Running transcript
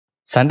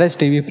Sunrise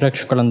TV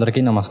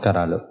ప్రేక్షకులందరికీ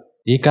నమస్కారాలు.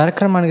 ఈ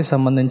కార్యక్రమానికి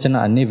సంబంధించిన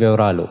అన్ని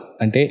వివరాలు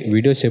అంటే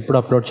వీడియోస్ ఎప్పుడు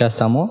అప్లోడ్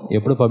చేస్తామో,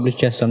 ఎప్పుడు పబ్లిష్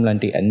చేస్తాం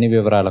లాంటి అన్ని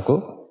వివరాలకు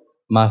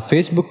మా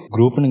ఫేస్బుక్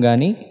గ్రూప్ను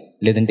కానీ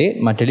లేదంటే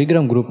మా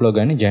టెలిగ్రామ్ గ్రూప్లో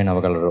కానీ జాయిన్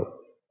అవ్వగలరు.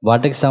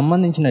 వాటికి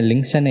సంబంధించిన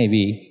లింక్స్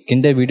అనేవి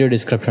కింద వీడియో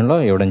డిస్క్రిప్షన్లో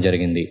ఇవ్వడం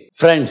జరిగింది.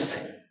 ఫ్రెండ్స్,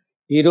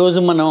 ఈరోజు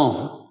మనం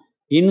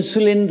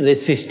ఇన్సులిన్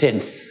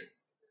రెసిస్టెన్స్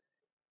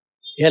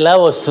ఎలా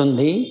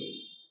వస్తుంది,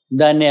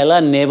 దాన్ని ఎలా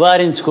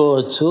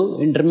నివారించుకోవచ్చు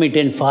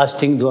ఇంటర్మీడియట్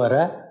ఫాస్టింగ్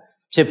ద్వారా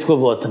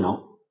చెప్పుకోబోతున్నాం.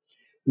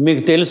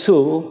 మీకు తెలుసు,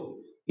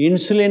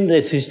 ఇన్సులిన్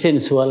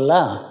రెసిస్టెన్స్ వల్ల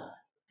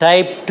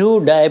టైప్ 2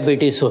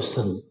 డయాబెటీస్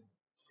వస్తుంది.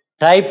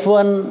 టైప్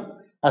 1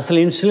 అసలు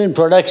ఇన్సులిన్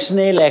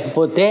ప్రొడక్షనే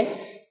లేకపోతే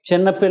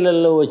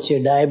చిన్నపిల్లల్లో వచ్చే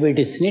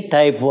డయాబెటీస్ని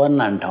టైప్ 1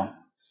 అంటాం.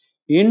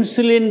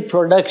 ఇన్సులిన్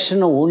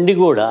ప్రొడక్షన్ ఉండి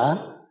కూడా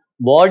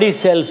బాడీ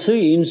సెల్స్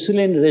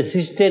ఇన్సులిన్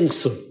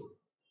రెసిస్టెన్స్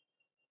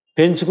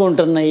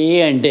పెంచుకుంటున్నాయి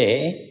అంటే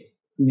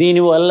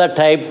దీనివల్ల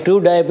టైప్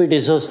 2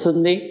 డయాబెటీస్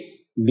వస్తుంది,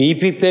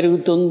 బీపీ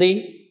పెరుగుతుంది,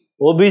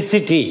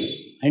 ఒబిసిటీ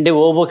అంటే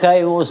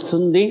ఊబకాయం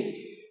వస్తుంది,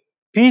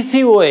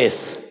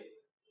 పీసీఓఎస్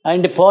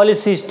అంటే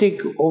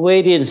పాలిసిస్టిక్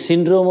ఓవేరియన్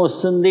సిండ్రోమ్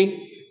వస్తుంది,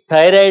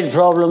 థైరాయిడ్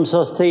ప్రాబ్లమ్స్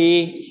వస్తాయి.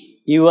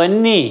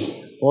 ఇవన్నీ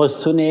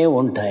వస్తూనే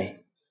ఉంటాయి.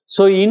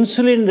 సో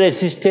ఇన్సులిన్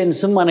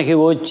రెసిస్టెన్స్ మనకి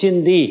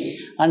వచ్చింది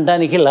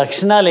అనడానికి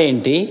లక్షణాలు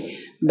ఏంటి,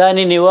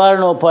 దాని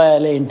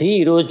నివారణోపాయాలు ఏంటి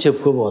ఈరోజు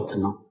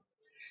చెప్పుకోబోతున్నాం.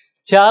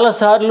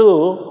 చాలాసార్లు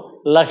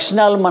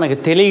లక్షణాలు మనకు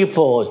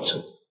తెలియకపోవచ్చు.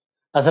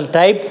 అసలు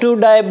టైప్ 2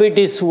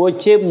 డయాబెటీస్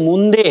వచ్చే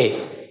ముందే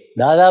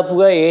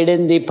దాదాపుగా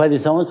 7-10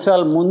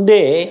 సంవత్సరాల ముందే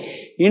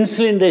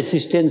ఇన్సులిన్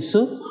రెసిస్టెన్స్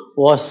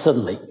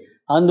వస్తుంది.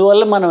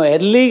 అందువల్ల మనం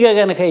ఎర్లీగా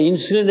కనుక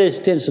ఇన్సులిన్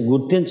రెసిస్టెన్స్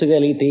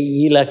గుర్తించగలిగితే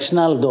ఈ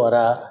లక్షణాల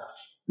ద్వారా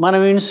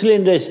మనం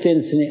ఇన్సులిన్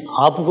రెసిస్టెన్స్ని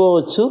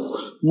ఆపుకోవచ్చు.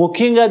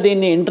 ముఖ్యంగా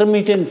దీన్ని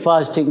ఇంటర్మీడియట్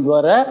ఫాస్టింగ్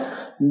ద్వారా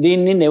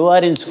దీన్ని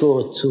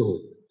నివారించుకోవచ్చు.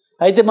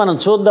 అయితే మనం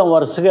చూద్దాం,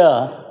 వరుసగా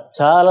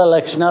చాలా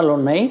లక్షణాలు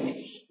ఉన్నాయి.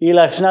 ఈ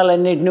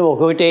లక్షణాలన్నింటినీ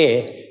ఒకటే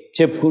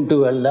చెప్పుకుంటూ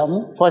వెళ్దాము.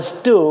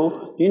 ఫస్ట్,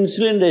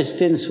 ఇన్సులిన్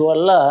రెసిస్టెన్స్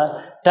వల్ల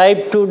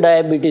టైప్ 2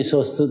 డయాబెటీస్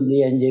వస్తుంది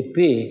అని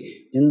చెప్పి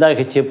ఇందాక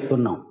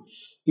చెప్పుకున్నాం.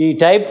 ఈ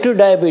టైప్ 2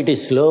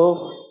 డయాబెటీస్లో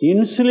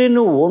ఇన్సులిన్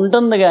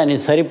ఉంటుంది కానీ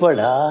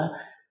సరిపడా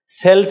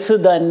సెల్స్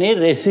దాన్ని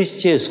రెసిస్ట్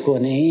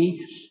చేసుకొని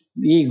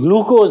ఈ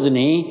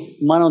గ్లూకోజ్ని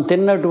మనం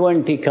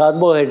తిన్నటువంటి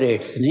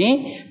కార్బోహైడ్రేట్స్ని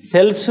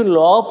సెల్స్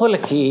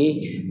లోపలికి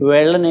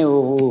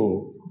వెళ్ళనివ్వవు.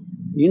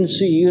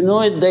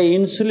 the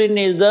insulin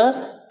is the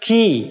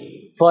key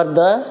for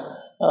the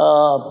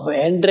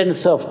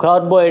entrance of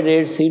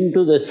carbohydrates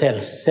into the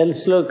cells.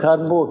 సెల్స్లో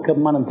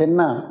మనం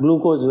తిన్న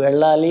గ్లూకోజ్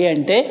వెళ్ళాలి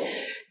అంటే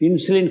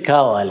ఇన్సులిన్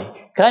కావాలి.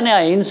 కానీ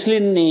ఆ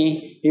ఇన్సులిన్ని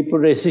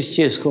ఇప్పుడు రెసిస్ట్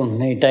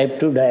చేసుకుంటున్నాయి టైప్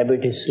 2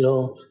 డయాబెటీస్లో.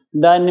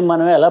 దాన్ని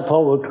మనం ఎలా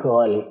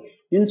పోగొట్టుకోవాలి?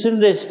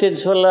 ఇన్సులిన్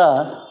రెసిస్టెన్స్ వల్ల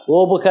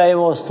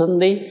ఊబకాయం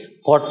వస్తుంది,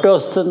 పొట్ట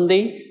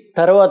వస్తుంది,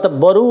 తర్వాత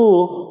బరువు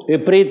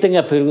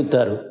విపరీతంగా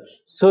పెరుగుతారు.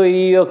 సో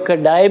ఈ యొక్క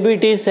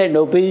డయాబెటీస్ అండ్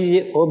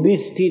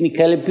ఒబిసిటీని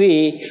కలిపి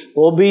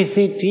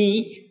ఒబిసిటీ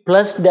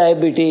ప్లస్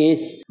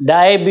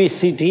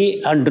డయాబెసిటీ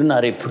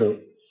అంటున్నారు ఇప్పుడు.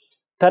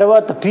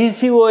 తర్వాత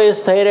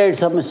పీసీఓఎస్ థైరాయిడ్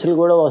సమస్యలు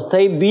కూడా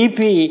వస్తాయి.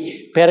 బీపీ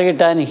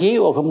పెరగటానికి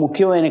ఒక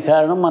ముఖ్యమైన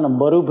కారణం మనం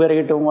బరువు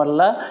పెరగటం వల్ల,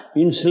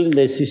 ఇన్సులిన్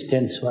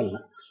రెసిస్టెన్స్ వల్ల.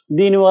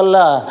 దీనివల్ల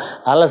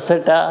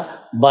అలసట,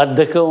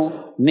 బద్ధకం,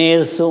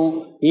 నీరసం,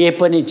 ఏ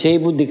పని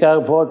చేయబుద్ధి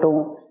కాకపోవటం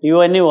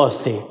ఇవన్నీ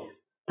వస్తాయి.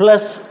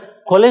 ప్లస్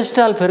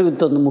కొలెస్ట్రాల్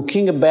పెరుగుతుంది,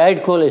 ముఖ్యంగా బ్యాడ్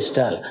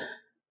కొలెస్ట్రాల్.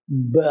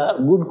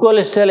 గుడ్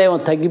కొలెస్ట్రాల్ ఏమో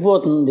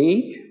తగ్గిపోతుంది,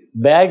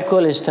 బ్యాడ్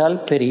కొలెస్ట్రాల్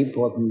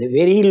పెరిగిపోతుంది.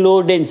 వెరీ లో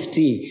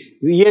డెన్సిటీ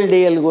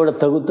విఎల్డిఎల్ కూడా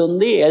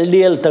తగ్గుతుంది,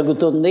 ఎల్డిఎల్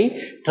తగ్గుతుంది,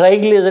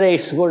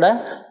 ట్రైగ్లిజరైడ్స్ కూడా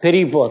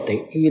పెరిగిపోతాయి.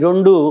 ఈ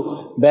రెండు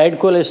బ్యాడ్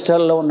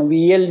కొలెస్ట్రాల్లో ఉన్న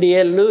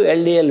విఎల్డిఎల్,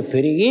 ఎల్డిఎల్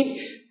పెరిగి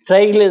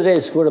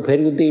ట్రైగ్లిజరైడ్స్ కూడా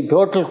పెరుగుతాయి.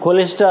 టోటల్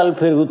కొలెస్ట్రాల్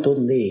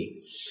పెరుగుతుంది.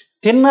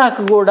 తిన్నాక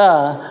కూడా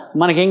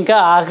మనకి ఇంకా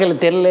ఆకలి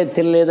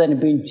తినలేదు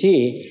అనిపించి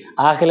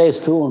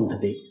ఆకలేస్తూ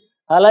ఉంటుంది.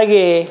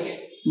 అలాగే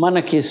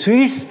మనకి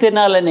స్వీట్స్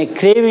తినాలనే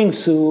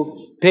క్రేవింగ్స్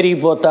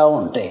పెరిగిపోతూ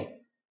ఉంటాయి.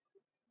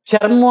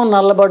 చర్మం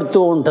నల్లబడుతూ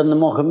ఉంటుంది,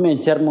 ముఖం మీద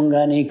చర్మం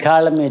కానీ,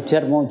 కాళ్ళ మీద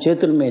చర్మం,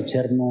 చేతుల మీద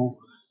చర్మం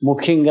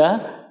ముఖ్యంగా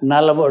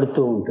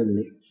నల్లబడుతూ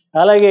ఉంటుంది.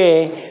 అలాగే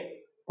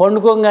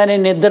పండుకోగానే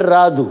నిద్ర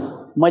రాదు,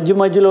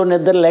 మధ్యలో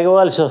నిద్ర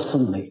లెగవాల్సి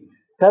వస్తుంది.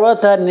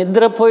 తర్వాత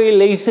నిద్రపోయి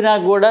లేచినా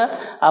కూడా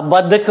ఆ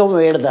బద్ధకం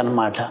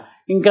వేయడదన్నమాట.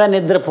 ఇంకా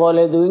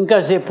నిద్రపోలేదు,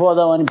 ఇంకాసేపు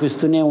పోదాం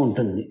అనిపిస్తూనే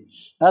ఉంటుంది.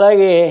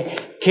 అలాగే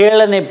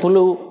కీళ్ళ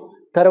నొప్పులు,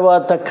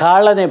 తర్వాత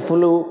కాళ్ళ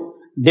నొప్పులు,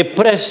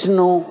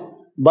 డిప్రెషను,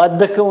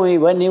 బద్ధకం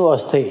ఇవన్నీ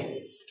వస్తాయి.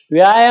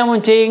 వ్యాయామం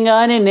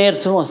చేయగానే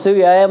నీరసం వస్తాయి.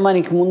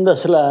 వ్యాయామానికి ముందు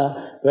అసలు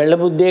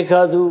వెళ్ళబుద్దే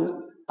కాదు.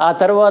 ఆ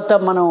తర్వాత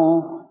మనం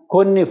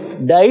కొన్ని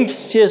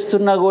డైట్స్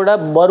చేస్తున్నా కూడా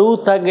బరువు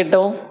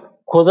తగ్గటం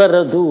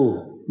కుదరదు,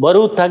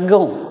 బరువు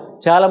తగ్గం.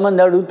 చాలామంది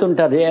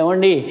అడుగుతుంటారు,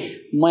 ఏమండి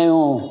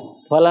మేము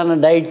ఫలానా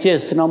డైట్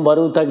చేస్తున్నాం,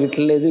 బరువు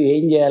తగ్గట్లేదు,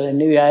 ఏం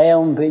చేయాలండి?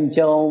 వ్యాయామం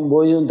పెంచాము,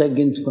 భోజనం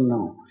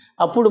తగ్గించుకున్నాం.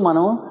 అప్పుడు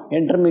మనం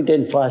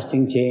ఇంటర్మీడియట్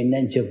ఫాస్టింగ్ చేయండి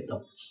అని చెప్తాం.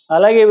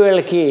 అలాగే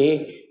వీళ్ళకి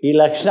ఈ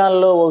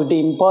లక్షణాల్లో ఒకటి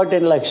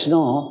ఇంపార్టెంట్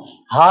లక్షణం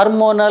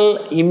హార్మోనల్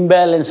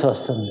ఇంబ్యాలెన్స్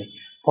వస్తుంది.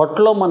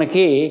 పొట్టలో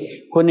మనకి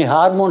కొన్ని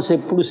హార్మోన్స్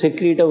ఎప్పుడు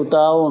సెక్రీట్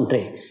అవుతూ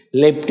ఉంటాయి.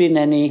 లెప్టిన్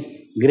అని,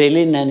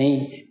 గ్రెలిన్ అని.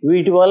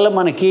 వీటి వల్ల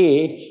మనకి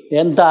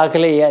ఎంత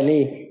ఆకలి వేయాలి,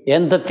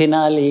 ఎంత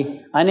తినాలి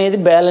అనేది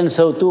బ్యాలెన్స్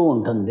అవుతూ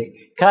ఉంటుంది.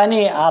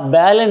 కానీ ఆ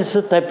బ్యాలెన్స్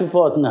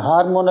తప్పిపోతుంది,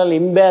 హార్మోనల్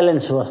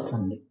ఇంబ్యాలెన్స్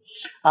వస్తుంది.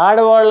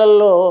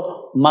 ఆడవాళ్ళల్లో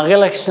మగ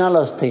లక్షణాలు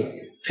వస్తాయి,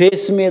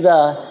 ఫేస్ మీద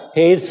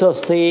హెయిర్స్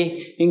వస్తాయి,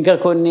 ఇంకా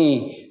కొన్ని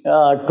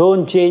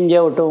టోన్ చేంజ్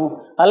అవ్వటం.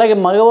 అలాగే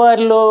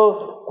మగవారిలో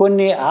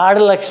కొన్ని ఆడ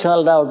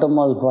లక్షణాలు రావటం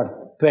మొదలు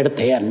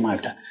పెడతాయి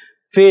అన్నమాట.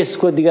 ఫేస్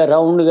కొద్దిగా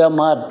రౌండ్గా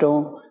మారటం,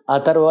 ఆ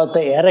తర్వాత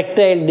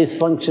ఎరెక్టైల్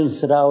డిస్ఫంక్షన్స్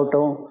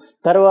రావటం,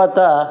 తర్వాత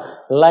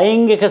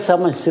లైంగిక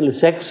సమస్యలు,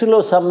 సెక్స్లో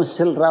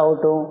సమస్యలు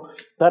రావటం,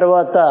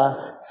 తర్వాత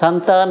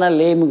సంతాన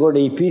లేమి కూడా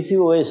ఈ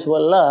పీసీఓఎస్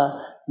వల్ల,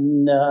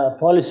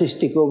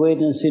 పాలిసిస్టిక్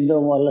ఓవేరియన్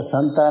సిండ్రోమ్ వల్ల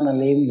సంతాన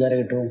లేమి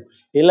జరగటం.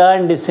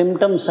 ఇలాంటి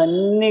సిమ్టమ్స్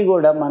అన్నీ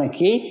కూడా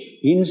మనకి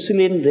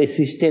ఇన్సులిన్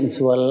రెసిస్టెన్స్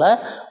వల్ల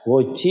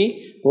వచ్చి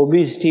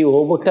ఒబిసిటీ,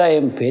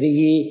 ఊబకాయం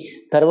పెరిగి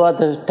తర్వాత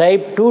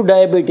టైప్ 2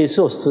 డయాబెటీస్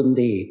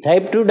వస్తుంది.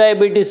 టైప్ 2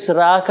 డయాబెటీస్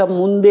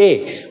రాకముందే,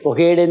 ఒక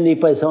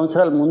 7-10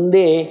 సంవత్సరాల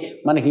ముందే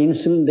మనకి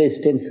ఇన్సులిన్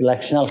రెసిస్టెన్స్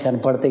లక్షణాలు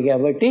కనపడతాయి.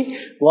 కాబట్టి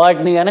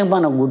వాటిని కనుక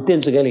మనం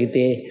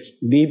గుర్తించగలిగితే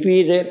బీపీ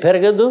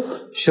పెరగదు,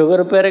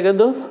 షుగర్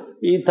పెరగదు,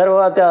 ఈ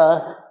తర్వాత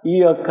ఈ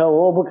యొక్క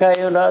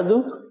ఊబకాయం రాదు,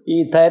 ఈ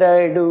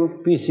థైరాయిడ్,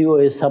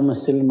 పీసీఓఎస్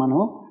సమస్యలు మనం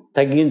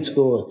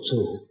తగ్గించుకోవచ్చు.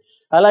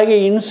 అలాగే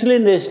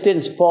ఇన్సులిన్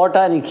రెసిస్టెన్స్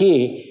పోవటానికి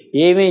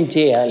ఏమేం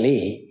చేయాలి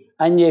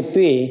అని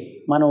చెప్పి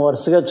మనం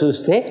వరుసగా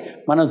చూస్తే,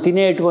 మనం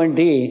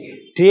తినేటువంటి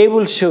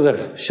టేబుల్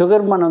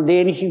షుగర్ మనం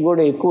దేనికి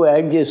కూడా ఎక్కువ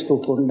యాడ్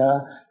చేసుకోకుండా,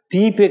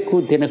 తీపి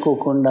ఎక్కువ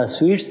తినకోకుండా,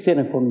 స్వీట్స్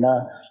తినకుండా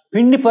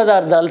పిండి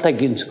పదార్థాలు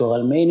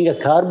తగ్గించుకోవాలి. మెయిన్గా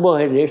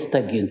కార్బోహైడ్రేట్స్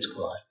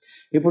తగ్గించుకోవాలి.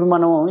 ఇప్పుడు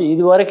మనం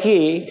ఇదివరకు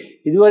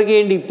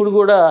ఏంటి, ఇప్పుడు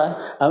కూడా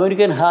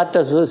అమెరికన్ హార్ట్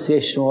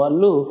అసోసియేషన్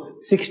వాళ్ళు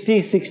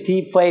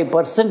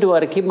 60-65%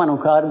 వరకు మనం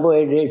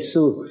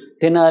కార్బోహైడ్రేట్స్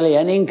తినాలి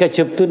అని ఇంకా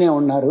చెప్తూనే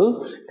ఉన్నారు.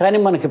 కానీ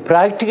మనకి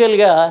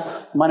ప్రాక్టికల్గా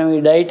మనం ఈ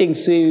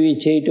డైటింగ్స్ ఇవి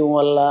చేయటం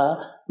వల్ల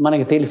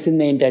మనకు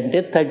తెలిసింది ఏంటంటే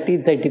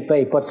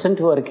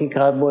 30-35% వరకు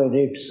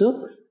కార్బోహైడ్రేట్స్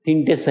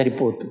తింటే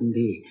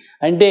సరిపోతుంది.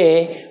 అంటే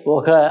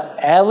ఒక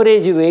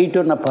యావరేజ్ వెయిట్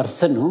ఉన్న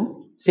పర్సను,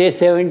 సే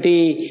 70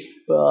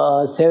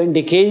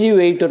 kg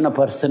వెయిట్ ఉన్న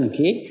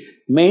పర్సన్కి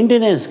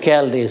మెయింటెనెన్స్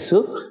క్యాలరీస్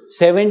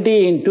 70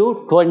 ×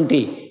 20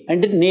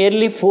 అంటే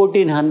నియర్లీ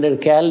 1400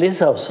 క్యాలరీస్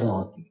అవసరం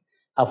అవుతుంది.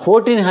 ఆ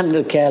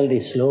 1400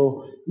 క్యాలరీస్లో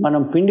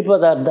మనం పిండి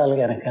పదార్థాలు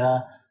కనుక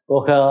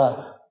ఒక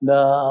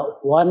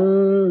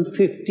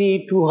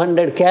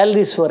 150-200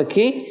 క్యాలరీస్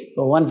వరకు,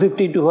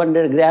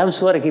 150-200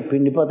 గ్రామ్స్ వరకు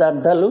పిండి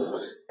పదార్థాలు,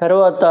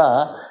 తర్వాత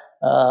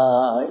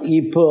ఈ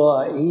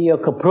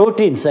యొక్క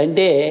ప్రోటీన్స్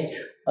అంటే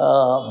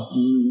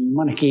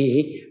మనకి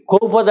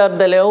కొవ్వు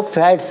పదార్థాలేమో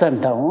ఫ్యాట్స్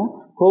అంటాము.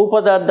 కొవ్వు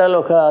పదార్థాలు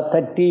ఒక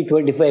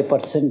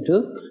 30-25%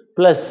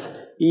 ప్లస్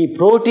ఈ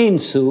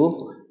ప్రోటీన్స్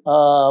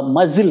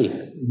మజిల్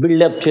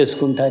బిల్డప్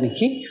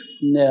చేసుకుంటానికి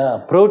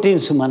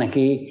ప్రోటీన్స్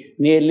మనకి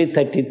నియర్లీ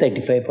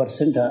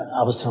 30-35%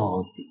 అవసరం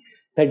అవుతుంది.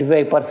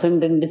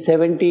 35% అంటే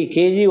 70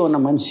 kg ఉన్న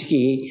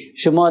మనిషికి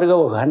సుమారుగా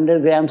ఒక 100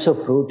 grams of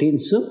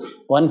proteins,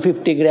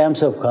 150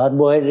 grams of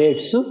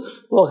carbohydrates,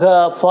 ఒక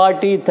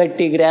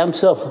 40-30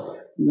 grams ఆఫ్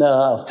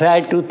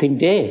ఫ్యాట్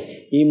తింటే,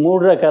 ఈ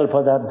 3 రకాల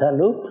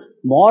పదార్థాలు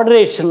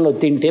మోడరేషన్లో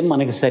తింటే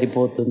మనకి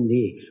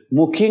సరిపోతుంది.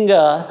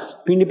 ముఖ్యంగా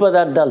పిండి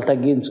పదార్థాలు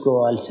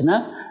తగ్గించుకోవాల్సిన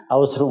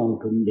అవసరం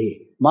ఉంటుంది.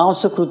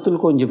 మాంసకృత్తులు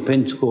కొంచెం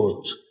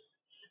పెంచుకోవచ్చు.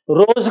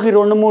 రోజుకి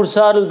 2-3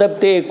 సార్లు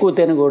తప్పితే ఎక్కువ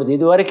తినకూడదు.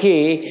 ఇదివరకు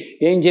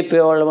ఏం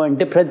చెప్పేవాళ్ళం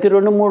అంటే ప్రతి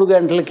 2-3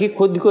 గంటలకి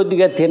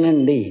కొద్దిగా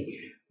తినండి,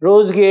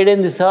 రోజుకి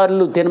 7-8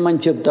 సార్లు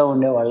తినమని చెప్తూ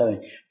ఉండేవాళ్ళమే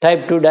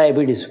టైప్ 2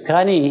 డయాబెటీస్.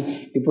 కానీ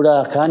ఇప్పుడు ఆ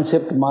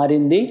కాన్సెప్ట్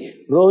మారింది.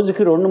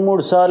 రోజుకి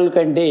 2-3 సార్లు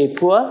కంటే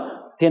ఎక్కువ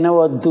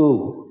తినవద్దు.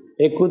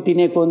 ఎక్కువ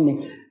తినే కొన్ని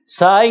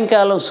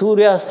సాయంకాలం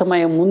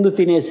సూర్యాస్తమయం ముందు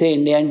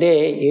తినేసేయండి, అంటే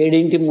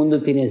 7 ముందు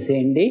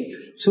తినేసేయండి.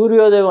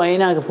 సూర్యోదయం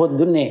అయినాక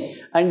పొద్దున్నే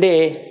అంటే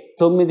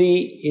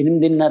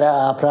 9-8:30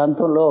 ఆ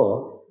ప్రాంతంలో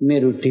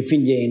మీరు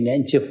టిఫిన్ చేయండి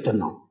అని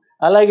చెప్తున్నాం.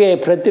 అలాగే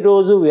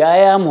ప్రతిరోజు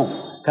వ్యాయామం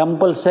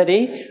కంపల్సరీ,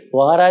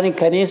 వారానికి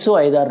కనీసం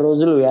 5-6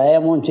 రోజులు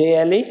వ్యాయామం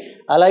చేయాలి.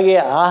 అలాగే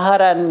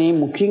ఆహారాన్ని,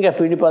 ముఖ్యంగా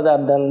పిండి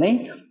పదార్థాలని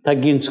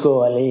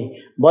తగ్గించుకోవాలి.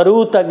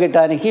 బరువు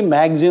తగ్గటానికి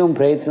మ్యాక్సిమం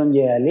ప్రయత్నం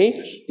చేయాలి.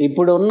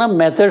 ఇప్పుడున్న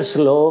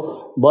మెథడ్స్లో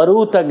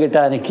బరువు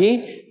తగ్గటానికి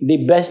the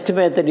best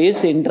method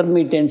is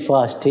intermediate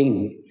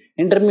fasting.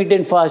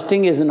 Intermediate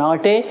fasting is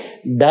not a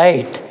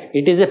diet,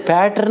 it is a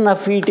pattern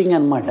of eating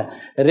అన్నమాట.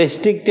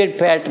 Restricted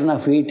pattern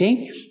of eating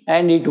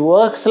and it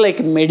works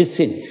like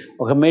medicine.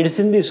 ఒక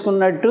మెడిసిన్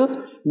తీసుకున్నట్టు,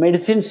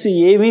 మెడిసిన్స్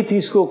ఏమీ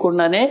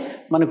తీసుకోకుండానే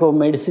మనకు ఒక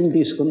మెడిసిన్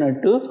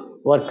తీసుకున్నట్టు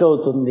వర్క్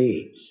అవుతుంది.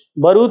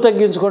 బరువు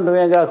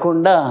తగ్గించుకోవడమే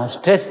కాకుండా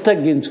స్ట్రెస్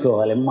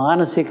తగ్గించుకోవాలి.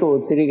 మానసిక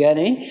ఒత్తిడి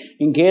కానీ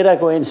ఇంకే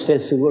రకమైన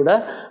స్ట్రెస్ కూడా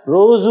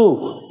రోజు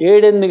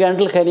 7-8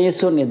 గంటలు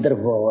కనీసం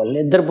నిద్రపోవాలి.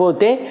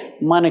 నిద్రపోతే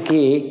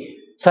మనకి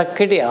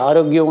చక్కటి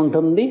ఆరోగ్యం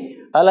ఉంటుంది.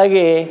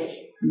 అలాగే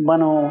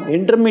మనం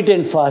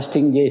ఇంటర్మీడియట్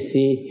ఫాస్టింగ్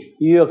చేసి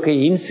ఈ యొక్క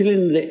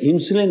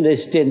ఇన్సులిన్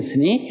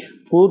రెసిస్టెన్స్ని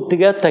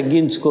పూర్తిగా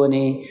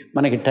తగ్గించుకొని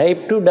మనకి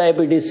టైప్ 2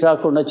 డయాబెటీస్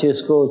రాకుండా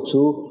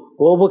చేసుకోవచ్చు.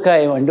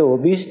 ఊబకాయం అంటే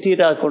ఒబిసిటీ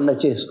రాకుండా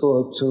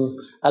చేసుకోవచ్చు.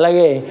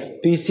 అలాగే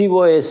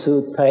పీసీఓఎస్,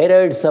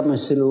 థైరాయిడ్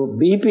సమస్యలు,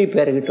 బీపీ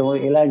పెరగటం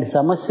ఇలాంటి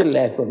సమస్యలు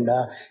లేకుండా,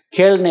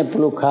 కీళ్ళ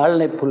నొప్పులు, కాళ్ళ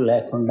నొప్పులు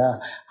లేకుండా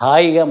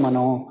హాయిగా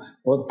మనం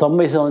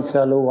 90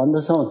 సంవత్సరాలు,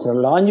 100 సంవత్సరాలు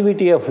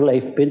లాంజివిటీ ఆఫ్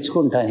లైఫ్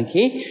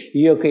పెంచుకోవటానికి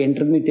ఈ యొక్క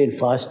ఇంటర్మీడియట్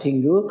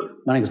ఫాస్టింగు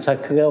మనకు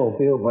చక్కగా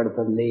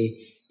ఉపయోగపడుతుంది.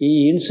 ఈ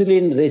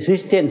ఇన్సులిన్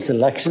రెసిస్టెన్స్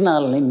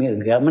లక్షణాలని మీరు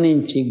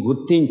గమనించి,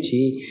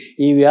 గుర్తించి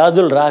ఈ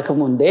వ్యాధులు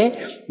రాకముందే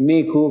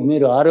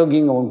మీరు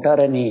ఆరోగ్యంగా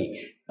ఉంటారని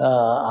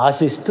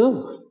ఆశిస్తూ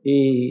ఈ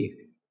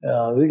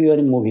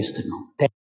వీడియోని ముగిస్తున్నాం.